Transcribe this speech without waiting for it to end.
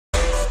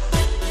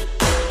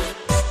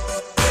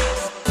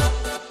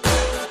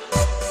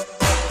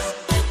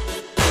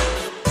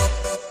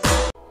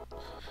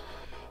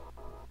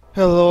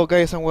Hello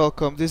guys and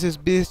welcome, this is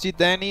BSG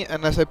Danny,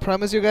 and as I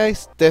promised you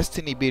guys,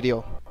 Destiny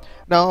video.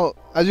 Now,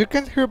 as you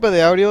can hear by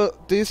the audio,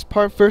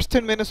 first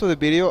 10 minutes of the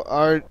video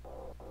are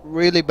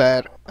really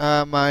bad.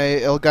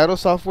 My Elgato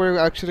software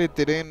actually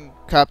didn't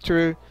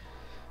capture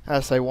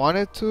as I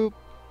wanted to,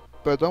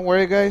 but don't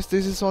worry guys,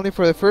 this is only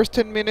for the first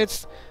 10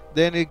 minutes,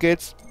 then it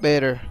gets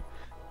better.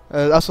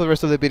 Also the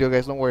rest of the video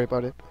guys, don't worry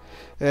about it.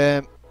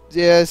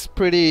 Yeah, it's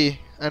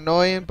pretty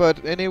annoying,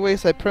 but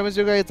anyways, I promised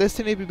you guys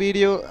Destiny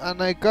video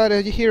and I got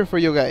it here for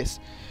you guys.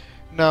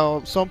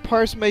 Now, some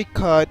parts may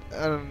cut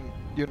and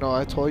you know,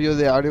 I told you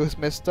the audio is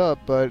messed up,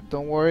 but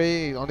don't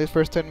worry, only the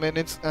first 10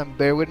 minutes and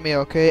bear with me,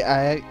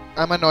 okay?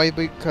 I'm annoyed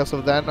because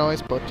of that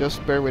noise, but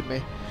just bear with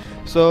me.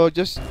 So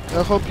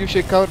I hope you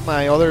check out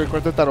my other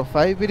Grand Theft Auto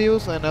 5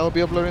 videos, and I'll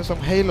be uploading some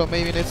Halo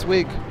maybe next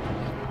week.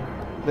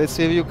 Let's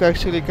see if you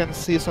actually can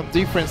see some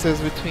differences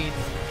between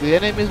the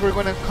enemies we're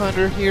gonna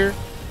encounter here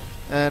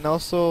and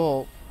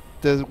also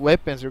the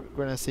weapons you're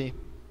gonna see.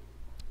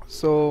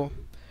 So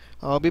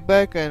I'll be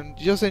back and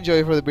just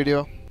enjoy for the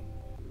video.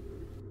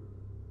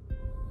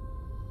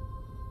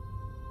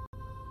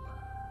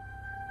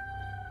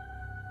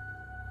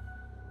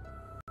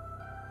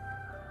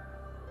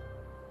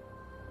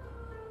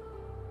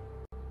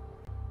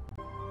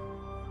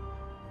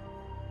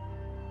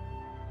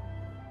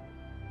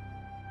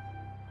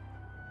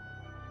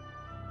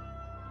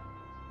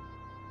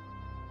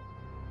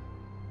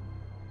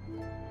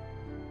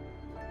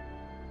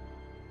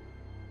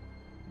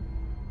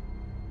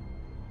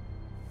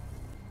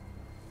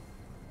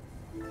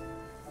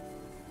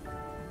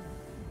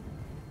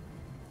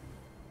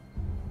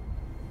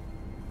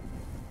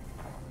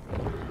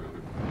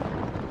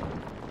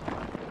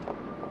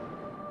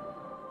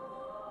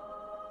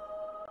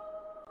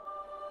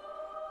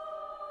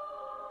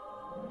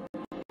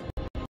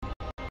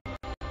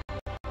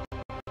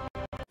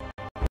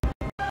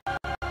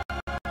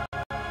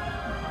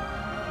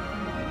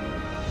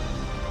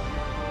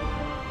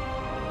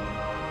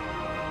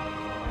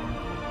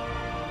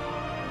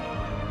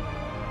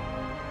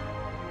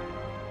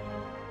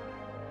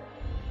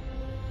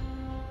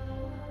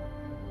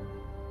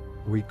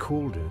 We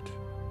called it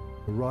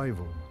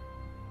Arrival,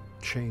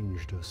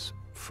 changed us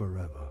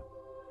forever.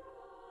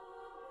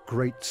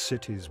 Great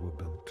cities were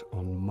built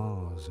on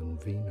Mars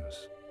and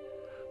Venus.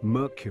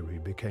 Mercury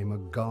became a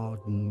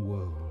garden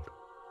world.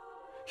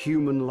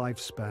 Human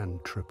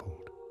lifespan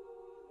tripled.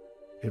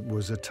 It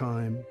was a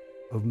time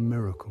of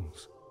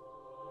miracles.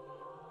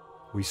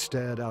 We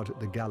stared out at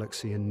the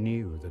galaxy and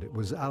knew that it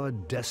was our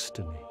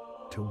destiny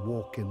to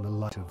walk in the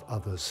light of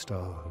other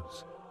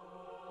stars.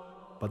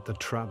 But the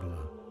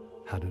traveler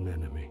had an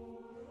enemy,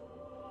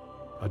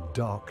 a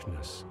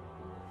darkness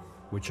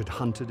which had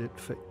hunted it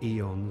for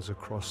eons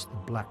across the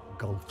black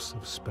gulfs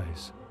of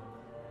space.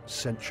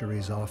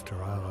 Centuries after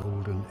our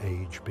golden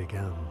age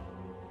began,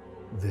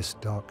 this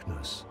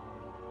darkness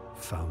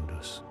found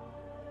us.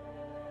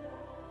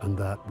 And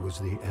that was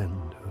the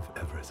end of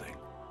everything.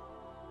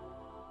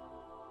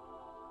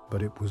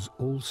 But it was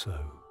also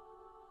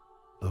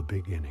a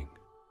beginning.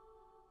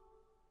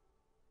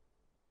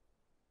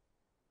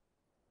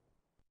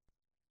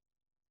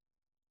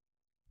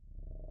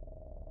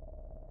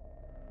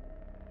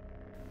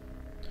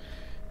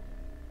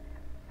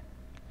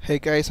 Hey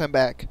guys, I'm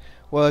back.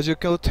 Well, as you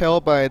can tell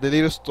by the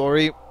little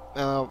story,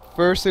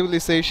 first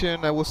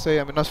civilization, I will say,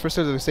 I mean not first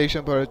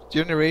civilization, but a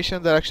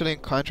generation that actually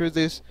encountered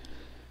this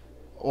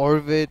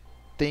orbit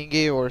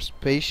thingy or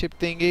spaceship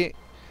thingy.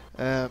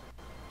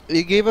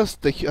 It gave us,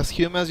 as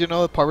humans, you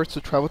know, the power to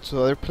travel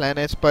to other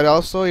planets, but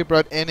also it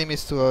brought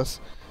enemies to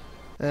us.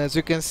 As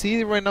you can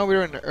see right now,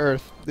 we're on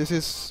Earth. This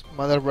is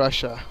Mother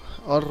Russia,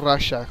 or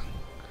Russia.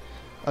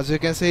 As you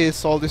can see,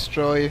 it's all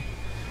destroyed.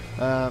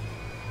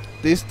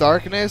 This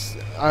darkness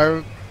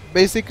are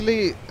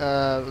basically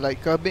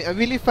like I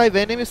believe 5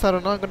 enemies. I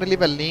don't know. I'm gonna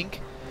leave a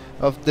link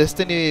of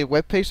Destiny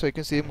webpage so you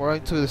can see more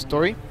into the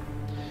story.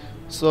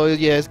 So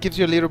yeah, it gives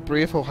you a little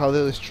brief of how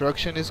the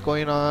destruction is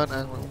going on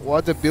and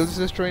what the build is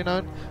destroying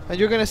on. And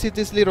you're gonna see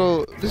this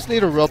little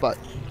robot.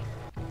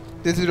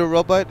 This little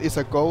robot is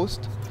a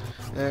ghost.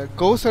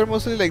 Ghosts are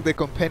mostly like the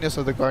companions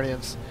of the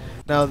Guardians.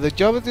 Now the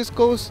job of this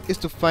ghost is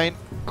to find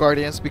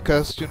Guardians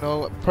because, you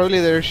know, probably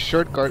they're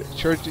shorting on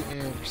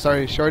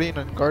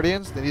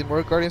Guardians. They need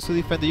more Guardians to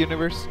defend the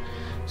universe.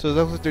 So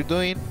that's what they're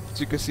doing.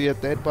 As you can see, a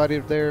dead body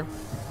there.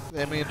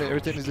 I mean,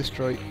 everything is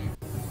destroyed.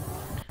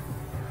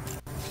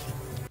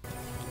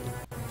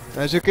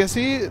 As you can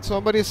see,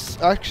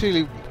 somebody's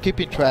actually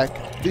keeping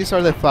track. These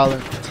are the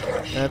Fallen.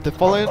 And the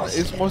Fallen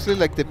is mostly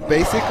like the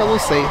basic, I will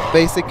say,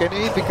 basic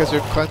enemy, because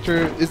your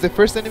encounter is the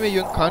first enemy you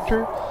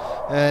encounter,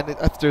 and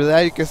after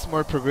that it gets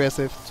more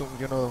progressive. So,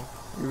 you know,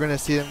 you're gonna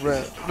see them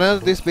not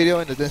in this video,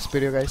 in the next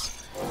video, guys.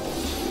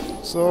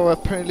 So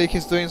apparently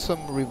he's doing some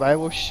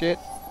revival shit.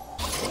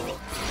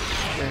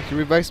 And he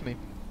revives me.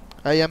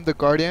 I am the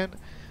Guardian.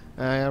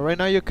 Right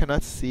now you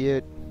cannot see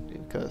it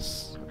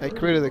because I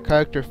created the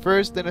character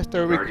first, then I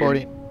started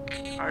recording.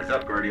 Eyes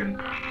up, Guardian.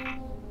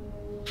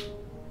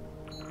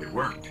 It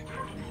worked.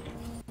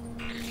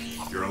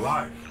 You're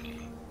alive.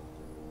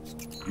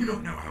 You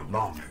don't know how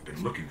long I've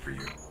been looking for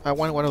you. I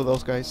want one of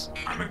those guys.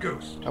 I'm a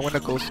ghost. I want a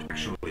ghost.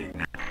 Actually,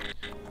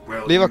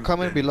 well, Leave a you've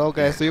comment been below,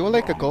 guys. Do you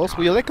like a ghost?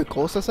 Would you like a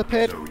ghost as a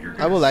pet? So you're I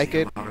gonna would like see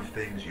it. a lot of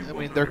things you I won't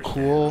mean, they're understand.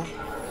 cool.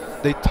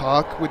 They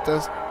talk with the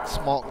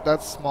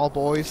small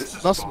boys. This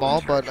is Not fallen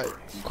small, but like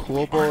territory. cool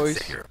We aren't boys.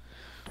 safe here.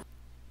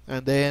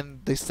 And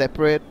then they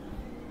separate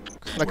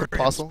like a Swear I'm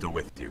puzzle. still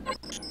with you.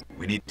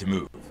 We need to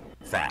move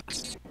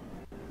fast.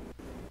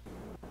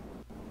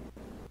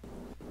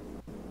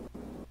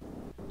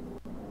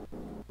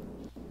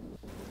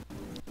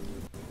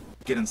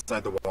 Get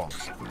inside the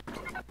walls.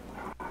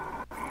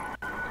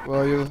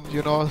 Well,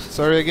 you know,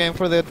 sorry again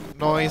for that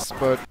noise,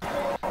 but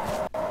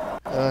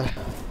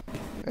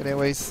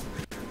anyways,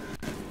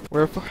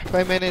 we're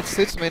 5 minutes,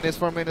 6 minutes,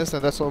 4 minutes,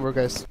 and that's over,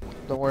 guys.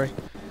 Don't worry.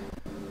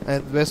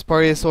 And the best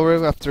part is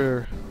over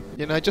after,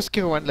 you know, I just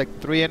kill one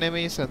like 3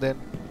 enemies, and then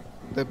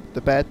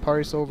the bad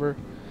part is over.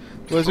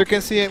 Well, as you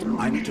can see,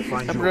 I need to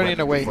find I'm your running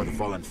weapon away. before the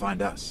Fallen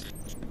find us.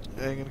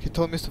 And he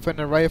told me to find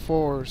a rifle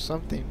or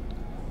something.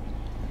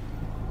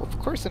 Of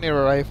course I need a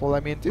rifle. I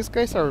mean, these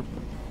guys are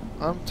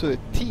armed to the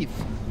teeth.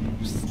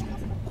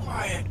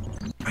 Quiet.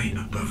 Right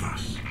above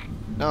us.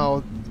 Now,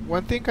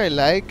 one thing I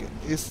like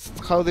is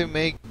how they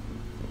make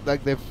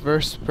like the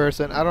first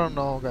person. I don't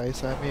know,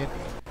 guys. I mean,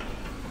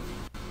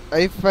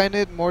 I find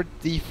it more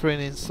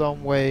different in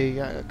some way.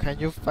 Can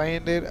you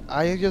find it?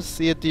 I just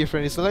see it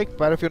different. It's not like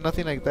Battlefield,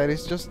 nothing like that.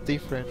 It's just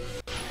different.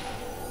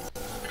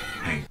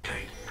 Hang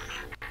tight.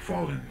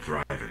 Fallen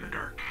thrive in the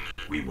dark.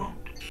 We won't.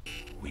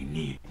 We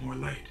need more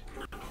light.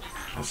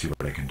 I'll see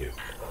what I can do.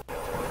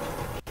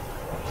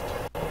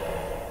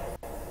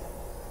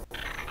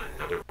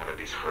 Another one of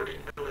these hardened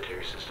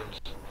military systems,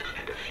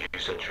 and a few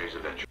centuries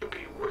of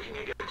entropy working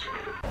against me.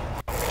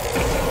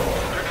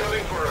 They're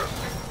coming for us.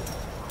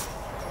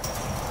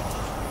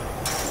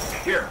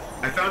 Here,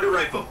 I found a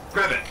rifle.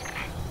 Grab it.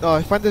 Oh,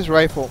 I found this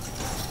rifle,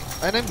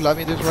 and I'm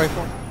loving this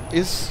rifle.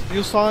 You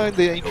saw in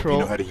the Hope you intro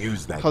know how to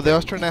use that how the thing.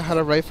 astronaut had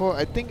a rifle.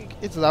 I think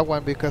it's that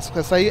one because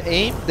as I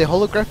aim, the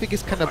holographic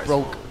is kind of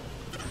broke.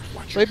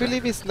 Watch So I your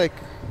believe it's like,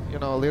 you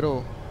know, a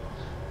little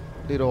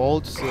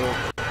old. So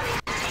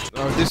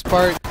this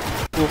part,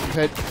 boom,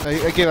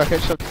 I gave a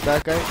headshot to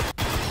that guy.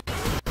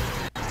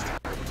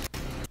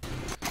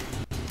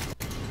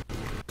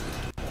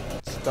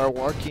 Start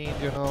walking,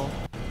 you know,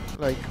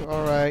 like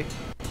alright,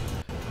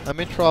 I'm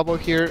in trouble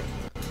here.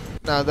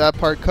 Now that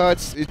part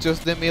cuts. It's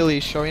just the melee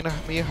showing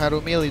me how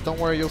to melee. Don't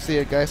worry, you'll see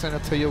it, guys, and I'll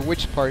tell you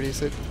which part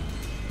is it.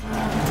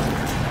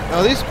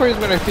 Now this part is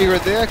when I figured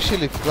they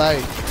actually fly.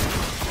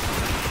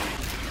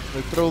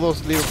 They throw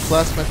those little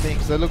plasma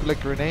things that look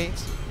like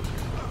grenades.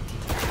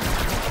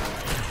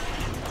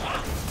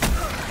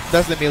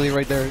 That's the melee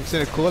right there.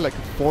 Isn't it cool? Like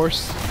a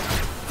force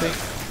thing.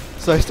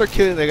 So I start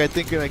killing the guy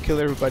thinking I kill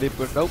everybody,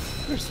 but nope.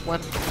 There's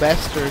one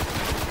bastard.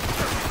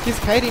 He's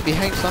hiding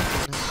behind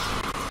something.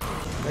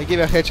 I give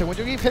a headshot. When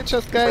you give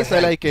headshots, guys, I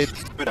like it.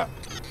 Spit up.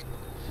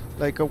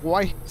 Like a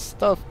white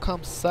stuff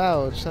comes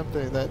out,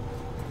 something like that.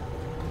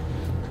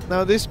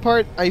 Now this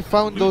part, I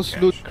found those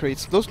loot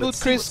crates. Those loot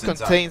crates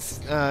contains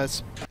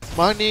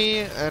money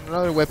and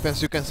other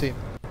weapons, you can see.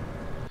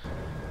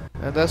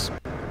 And that's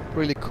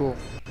really cool.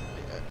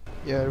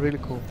 Yeah, really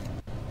cool.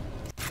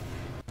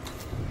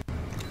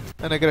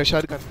 And I got a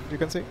shotgun, you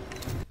can see.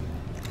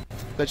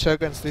 That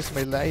shotgun saved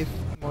my life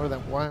more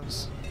than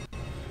once.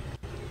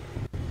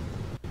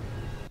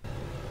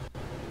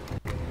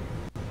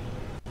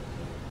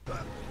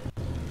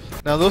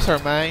 Now those are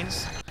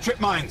mines. Trip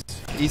mines.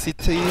 Easy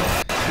to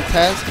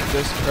task,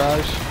 just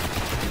crush,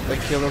 then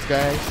kill those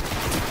guys.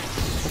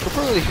 I could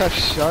probably have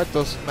shot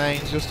those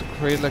mines just to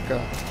create like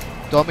a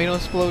domino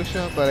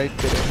explosion, but I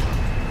didn't.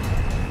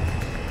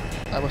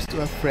 I was too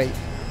afraid.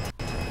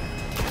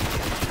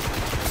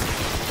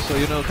 So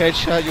you know,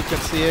 headshot, you can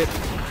see it.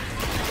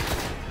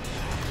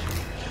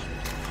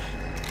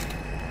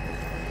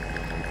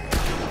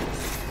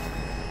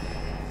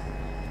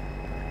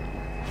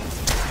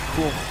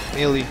 Boom,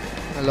 melee.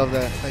 I love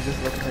that. I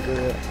just love how I do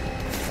that.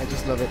 I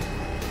just love it.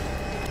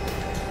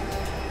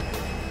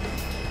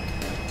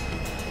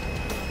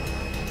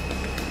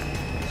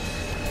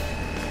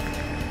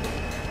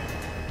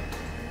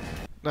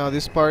 Now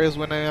this part is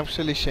when I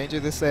actually change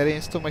the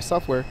settings to my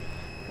software,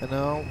 and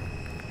now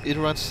it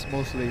runs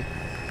smoothly.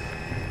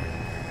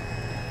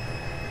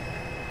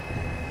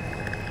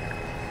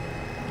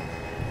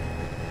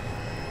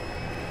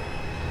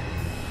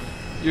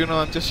 You know,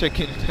 I'm just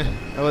checking.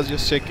 I was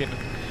just checking.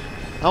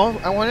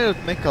 I wanted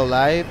to make a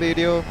live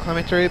video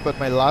commentary, but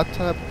my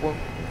laptop won't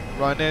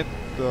run it.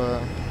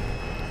 The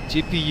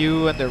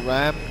GPU and the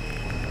RAM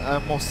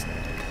almost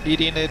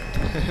eating it.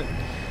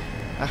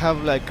 I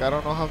have like, I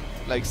don't know how,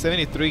 like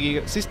 63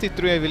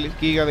 I believe,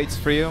 gigabytes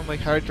free on my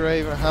hard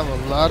drive. I have a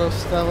lot of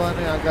stuff on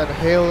it. I got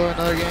Halo and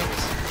other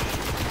games.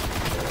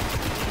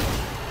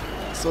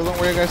 So don't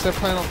worry, guys, I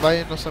plan on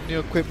buying some new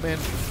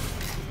equipment.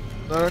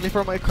 Not only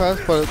for my cause,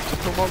 but to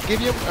promote,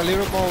 give you a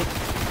little more,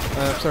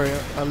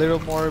 a little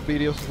more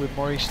videos with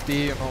more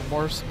HD, you know,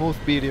 more smooth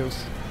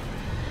videos.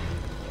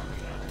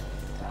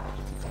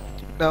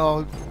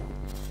 Now,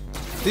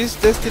 this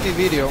Destiny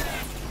video.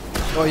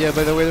 Oh yeah,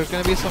 by the way, there's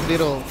gonna be some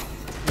little,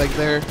 like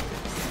there,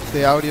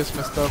 the audio's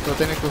messed up, but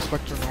then it goes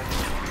back to normal.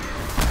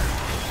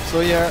 So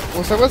yeah,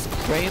 as I was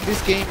playing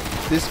this game,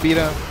 this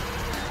beta,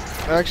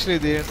 I actually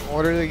didn't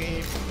order the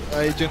game.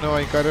 I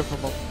got it from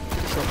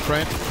some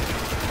friend.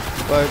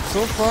 But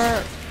so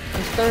far,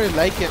 I started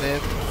liking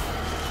it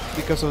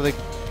because of the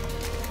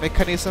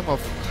mechanism of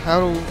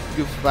how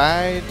you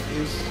fight.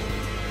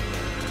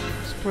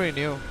 It's pretty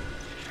new.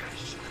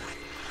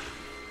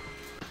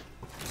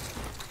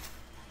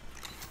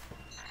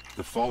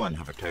 The Fallen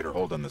have a tighter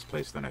hold on this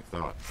place than I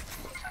thought.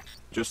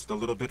 Just a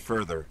little bit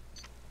further.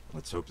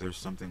 Let's hope there's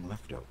something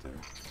left out there.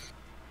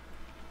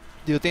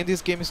 Do you think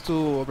this game is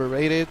too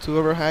overrated, too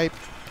overhyped?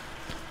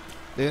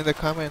 Leave in the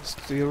comments,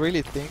 do you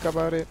really think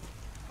about it?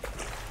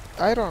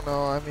 I don't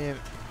know, I mean,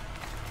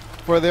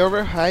 for the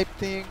overhyped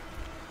thing,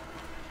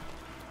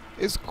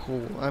 it's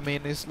cool. I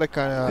mean, it's like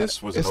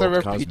This was it's an a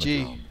old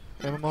RPG,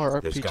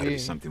 Cosmodrome. There's gotta be MMORPG.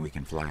 something we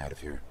can fly out of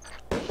here.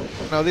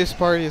 Now this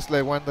part is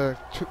like one that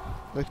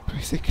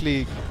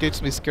basically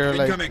gets me scared.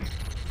 Like, Incoming!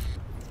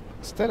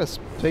 is that a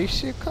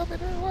spaceship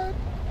coming or what?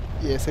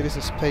 Yes, it is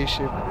a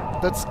spaceship.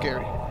 That's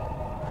scary.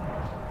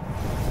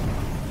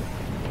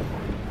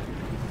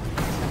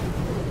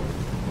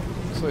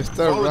 So I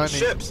start Fallen running.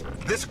 ships!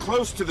 This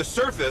close to the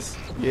surface!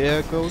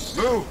 Yeah, Ghost.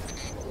 Move!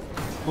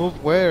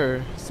 Move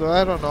where? So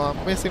I don't know.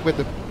 I'm messing with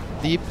the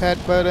D-pad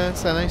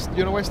buttons, and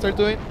you know what I start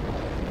doing?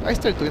 I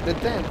start doing the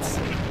dance.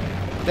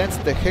 Dance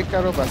the heck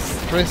out of a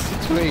stress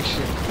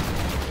situation,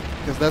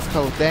 because that's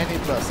how Danny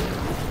does it.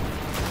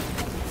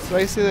 So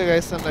I see the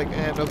guys, I'm like,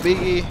 no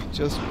biggie,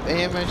 just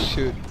aim and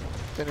shoot.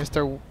 Then I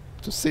start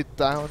to sit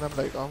down. I'm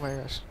like, oh my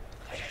gosh.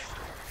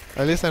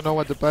 At least I know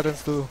what the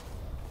buttons do.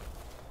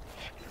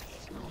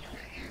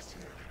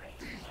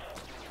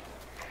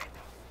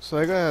 So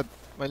I got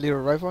my little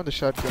rifle and the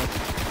shotgun.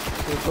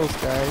 With those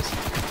guys.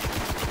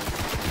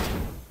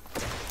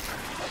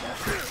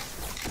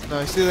 Now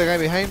I see the guy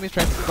behind me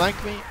trying to flank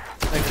me,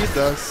 like he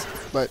does,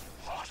 but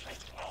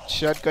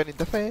shotgun in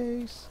the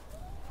face.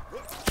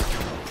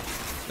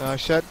 Now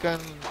shotgun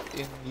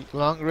in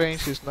long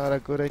range is not a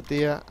good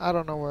idea. I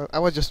don't know what, I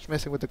was just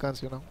messing with the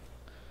guns,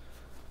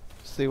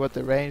 See what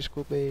the range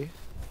could be.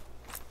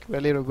 Get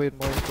a little bit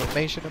more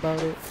information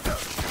about it.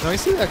 Now I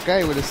see that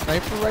guy with a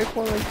sniper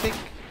rifle, I think.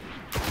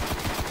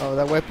 Oh,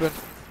 that weapon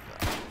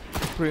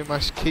pretty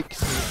much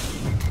kicks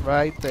me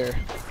right there.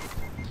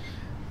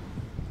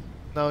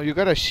 Now you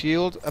got a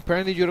shield.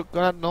 Apparently you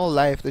got no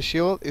life. The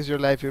shield is your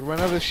life. You run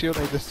out of the shield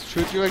and they just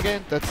shoot you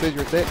again. That's it.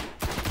 You're dead.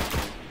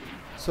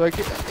 So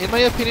in my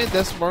opinion,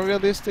 that's more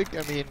realistic.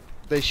 I mean,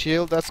 the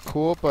shield, that's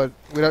cool, but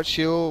without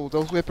shield,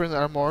 those weapons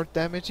are more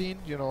damaging.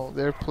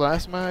 They're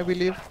plasma, I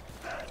believe.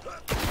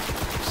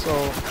 So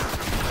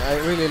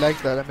I really like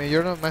that. I mean,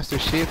 you're not Master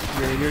Chief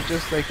here. You're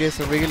just, I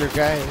guess, a regular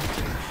guy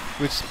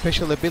with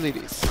special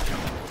abilities.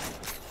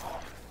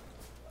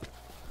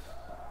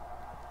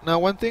 Now,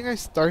 one thing I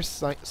start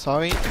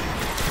sawing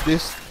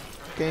this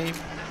game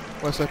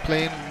was I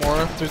playing more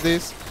after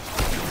this.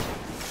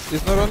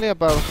 It's not only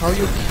about how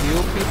you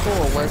kill people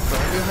or what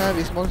gun you have,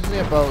 it's mostly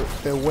about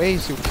the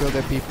ways you kill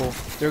the people.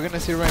 You're gonna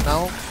see right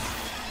now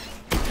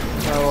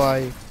how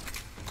I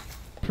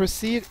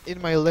proceed in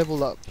my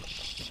level up.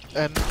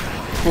 And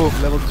boom,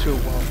 level 2,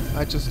 wow,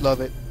 I just love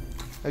it.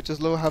 I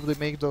just love how they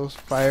make those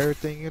fire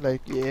thing,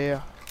 like,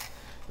 yeah,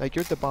 like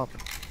you're the bomb.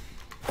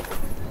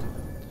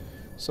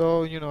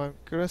 So, I'm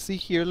gonna see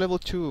here level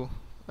 2.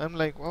 I'm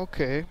like,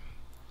 okay,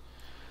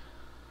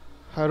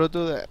 how to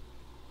do that?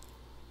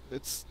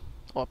 It's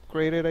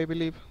upgraded, I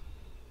believe.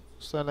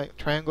 So like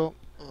triangle.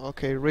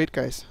 Okay, read,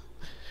 guys.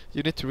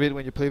 You need to read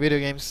when you play video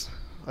games.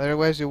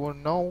 Otherwise you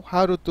won't know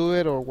how to do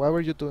it or what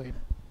were you doing.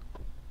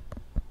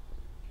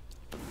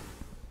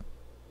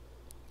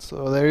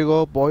 So there you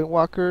go, Boy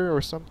Walker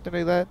or something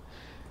like that.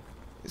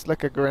 It's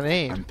like a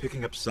grenade. I'm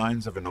picking up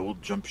signs of an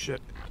old jump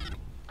ship.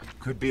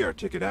 Could be our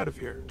ticket out of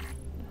here.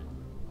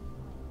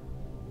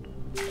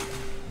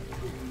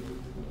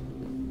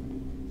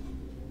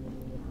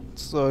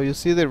 So you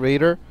see the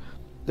radar.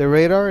 The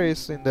radar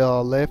is in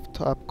the left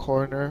top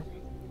corner.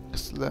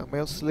 It's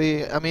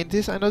mostly, I mean,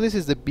 I know this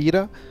is the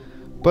beta,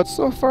 but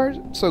so far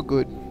so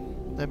good.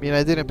 I mean,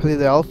 I didn't play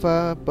the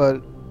alpha,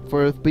 but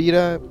for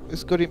beta,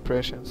 it's good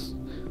impressions.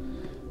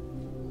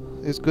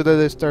 It's good that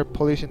they start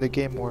polishing the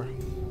game more.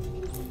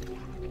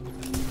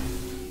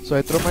 So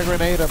I throw my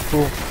grenade and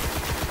boom.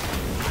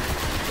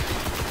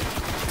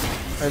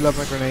 I love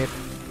my grenade.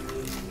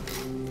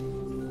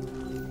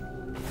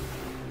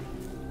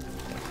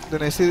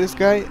 Then I see this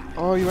guy.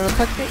 Oh, you wanna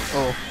attack me?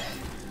 Oh,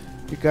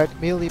 you got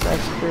melee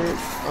massacre.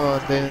 Oh,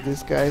 and then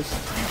these guys.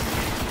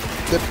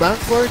 The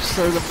Vanguards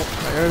are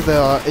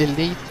the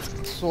elite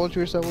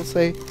soldiers, I will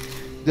say.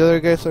 The other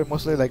guys are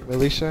mostly like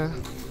militia.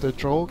 The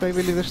Drogue, I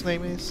believe his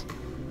name is.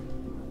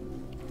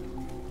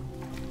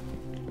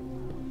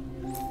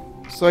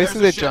 So I see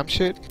the jump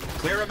shit.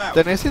 Clear him out.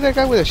 Then I see that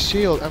guy with a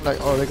shield. I'm like,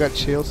 oh, they got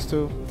shields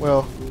too.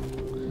 Well,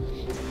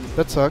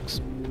 that sucks.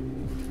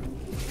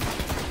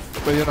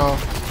 But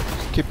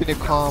keeping it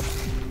calm.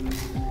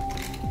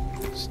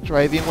 Just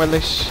driving while I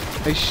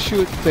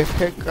shoot the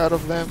heck out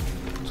of them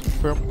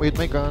with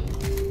my gun.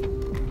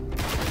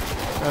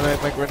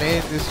 And my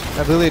grenade, this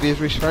ability is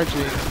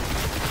recharging.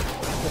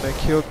 And I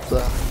killed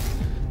the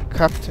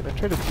captain. I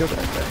tried to kill that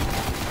guy.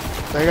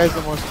 That guy's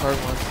the most hard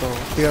one,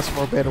 so he has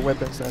more better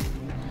weapons than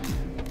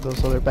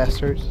those other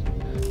bastards.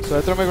 So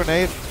I throw my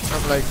grenade,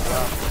 I'm like,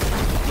 wow.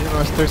 You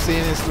know, start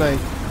seeing it's like,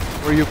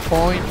 where you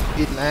point,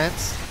 it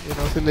lands, you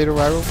know, the little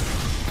arrow.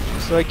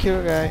 So I kill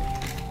a guy,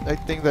 I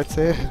think that's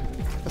it.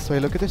 So I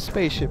look at the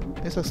spaceship,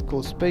 it's a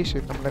cool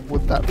spaceship. I'm like,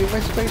 would that be my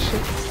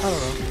spaceship? I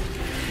don't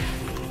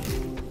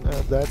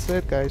know. That's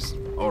it, guys.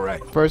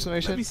 Alright, First let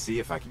mission, me see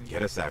if I can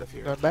get us out of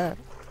here. not bad.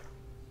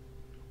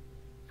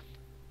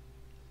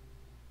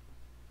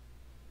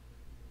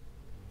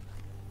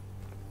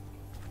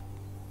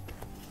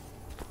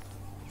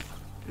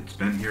 It's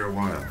been here a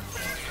while.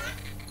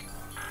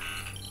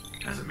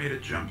 Hasn't made a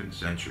jump in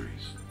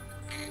centuries.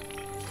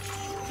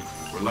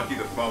 We're lucky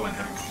the Fallen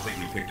haven't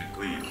completely picked it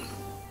clean.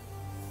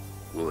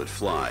 Will it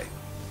fly?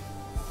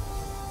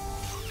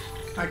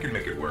 I can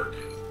make it work.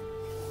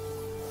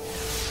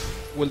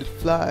 Will it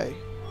fly?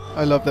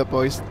 I love that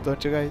voice,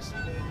 don't you guys?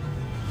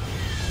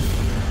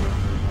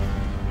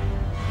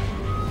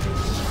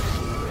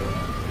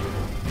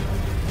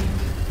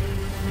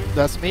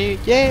 That's me,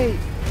 yay!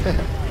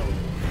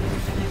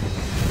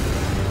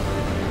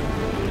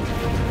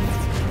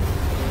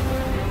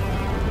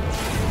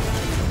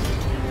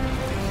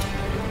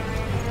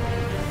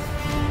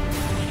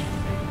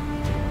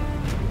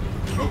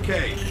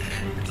 Okay,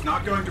 it's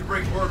not going to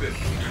break orbit.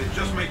 It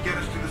just might get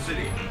us to the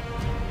city.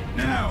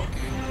 Now,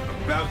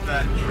 about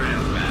that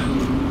transmat.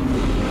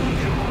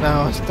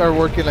 Now I start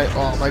working like,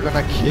 oh, am I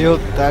gonna kill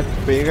that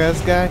big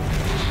ass guy?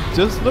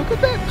 Just look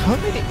at that, how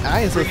many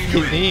eyes does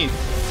he need?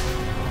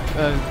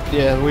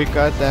 Yeah, we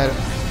got that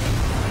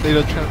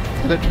little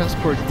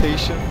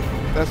teletransportation.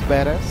 That's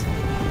badass.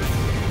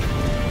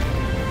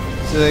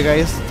 So the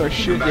guys start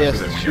shooting,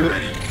 yes, shoot.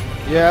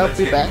 Yeah, I'll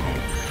be back.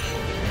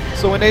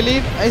 So when I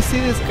leave, I see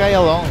this guy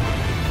alone.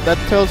 That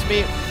tells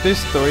me this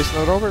story's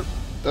not over.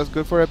 That's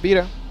good for a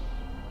beta.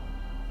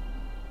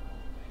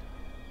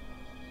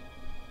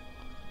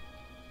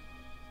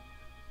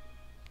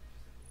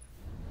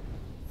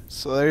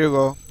 So there you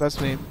go, that's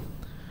me.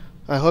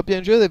 I hope you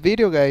enjoyed the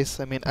video, guys.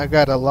 I mean, I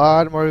got a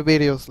lot more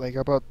videos, like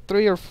about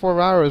 3 or 4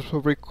 hours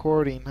of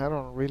recording. I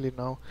don't really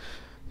know.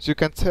 As you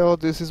can tell,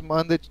 this is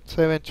Monday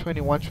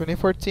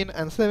 7/21/2014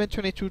 and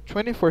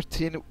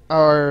 7/22/2014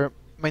 are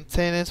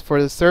maintenance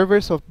for the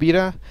servers of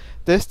beta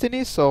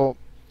Destiny. So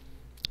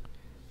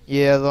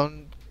yeah,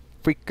 don't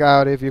freak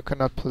out if you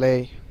cannot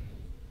play.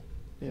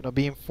 You know,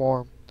 be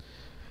informed.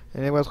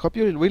 Anyways, hope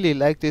you really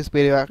like this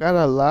video. I got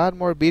a lot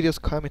more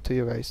videos coming to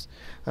you guys.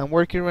 I'm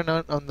working right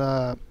now on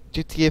the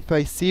GTA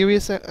 5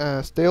 series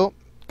still.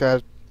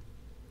 Got,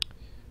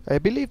 I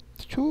believe,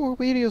 2 more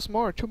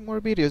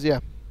videos,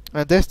 yeah.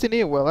 And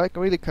Destiny, well, I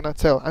really cannot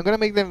tell. I'm gonna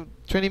make them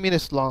 20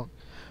 minutes long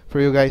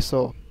for you guys,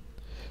 so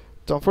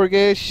don't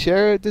forget,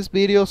 share this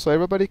video so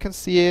everybody can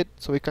see it,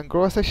 so we can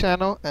grow as a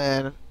channel,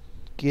 and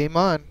game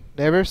on.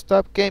 Never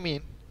stop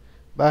gaming.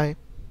 Bye.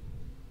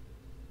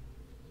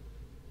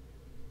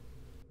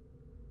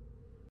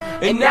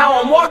 And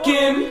now I'm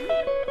walking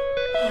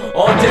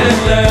on dead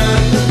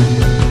land.